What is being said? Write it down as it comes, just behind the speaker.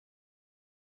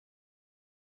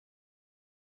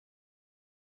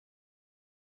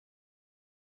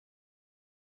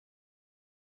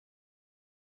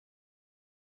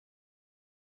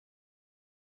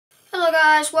Hello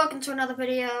guys, welcome to another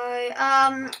video.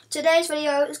 Today's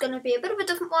video is going to be a bit of a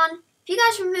different one. If you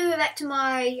guys remember back to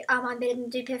my I'm better than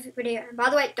do perfect video, and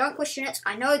by the way, don't question it.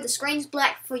 I know the screen's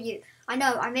black for you. I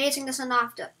know, I'm editing this in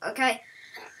after, okay?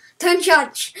 Don't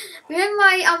judge. Remember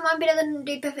my I'm better than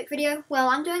do perfect video? Well,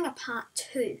 I'm doing a part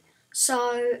 2.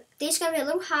 So, these are going to be a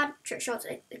little hard trick shots.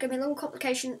 It's going to be a little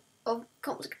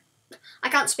I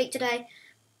can't speak today.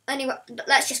 Anyway,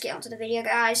 let's just get on to the video,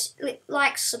 guys.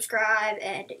 Like, subscribe,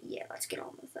 and yeah, let's get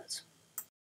on with it.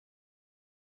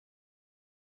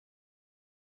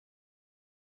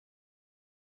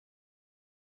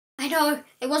 I know,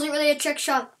 it wasn't really a trick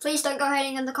shot. Please don't go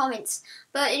hating in the comments.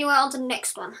 But anyway, on to the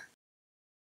next one.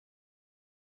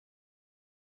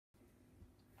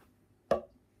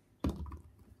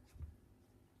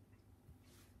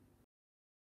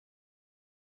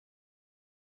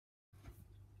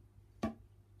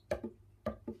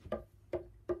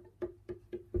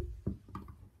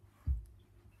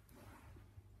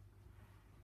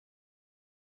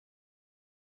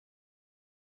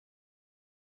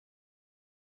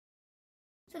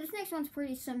 So this next one's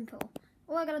pretty simple.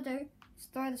 All I gotta do is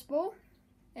throw this ball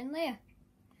in there.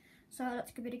 So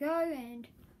let's give it a go, and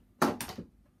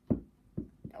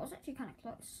that was actually kind of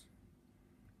close.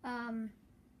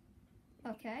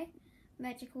 Okay.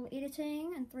 Magical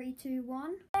editing in 3, 2,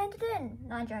 1. And it in.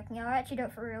 No, I'm joking. I'll actually do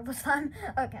it for real this time.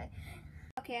 Okay.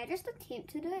 Okay, I just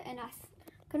attempted it and I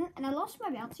couldn't, and I lost my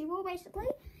bouncy ball basically.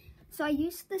 So I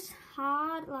used this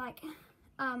hard like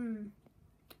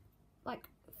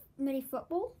mini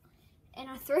football, and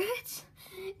I threw it,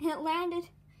 and it landed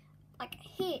like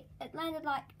here. It landed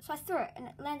like, so I threw it, and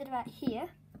it landed about here,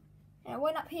 and it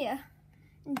went up here,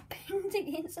 and pinged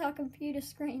against our computer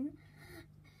screen.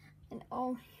 And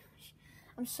oh,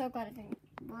 I'm so glad it didn't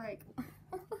break.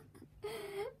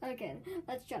 Okay,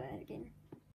 let's try that again.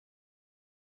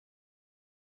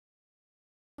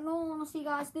 In all honesty,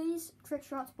 guys, these trick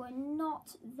shots were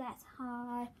not that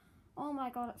hard. Oh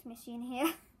my god, it's messy in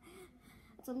here.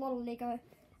 It's a lot of Lego.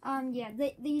 Yeah,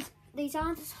 these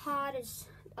aren't as hard as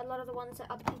a lot of the ones that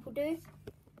other people do.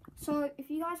 So if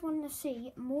you guys want to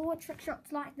see more trick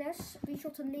shots like this, be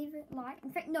sure to leave it like.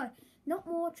 In fact, no, not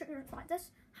more trick shots like this,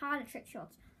 harder trick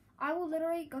shots. I will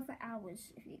literally go for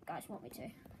hours if you guys want me to.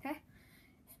 Okay.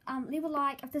 Leave a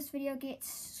like. If this video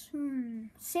gets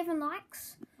 7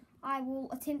 likes, I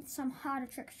will attempt some harder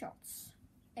trick shots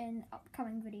in an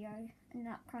upcoming video.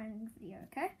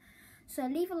 Okay. So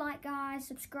leave a like, guys,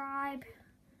 subscribe,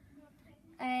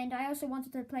 and I also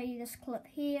wanted to play this clip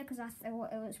here because I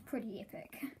thought it was pretty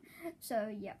epic. So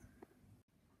yeah.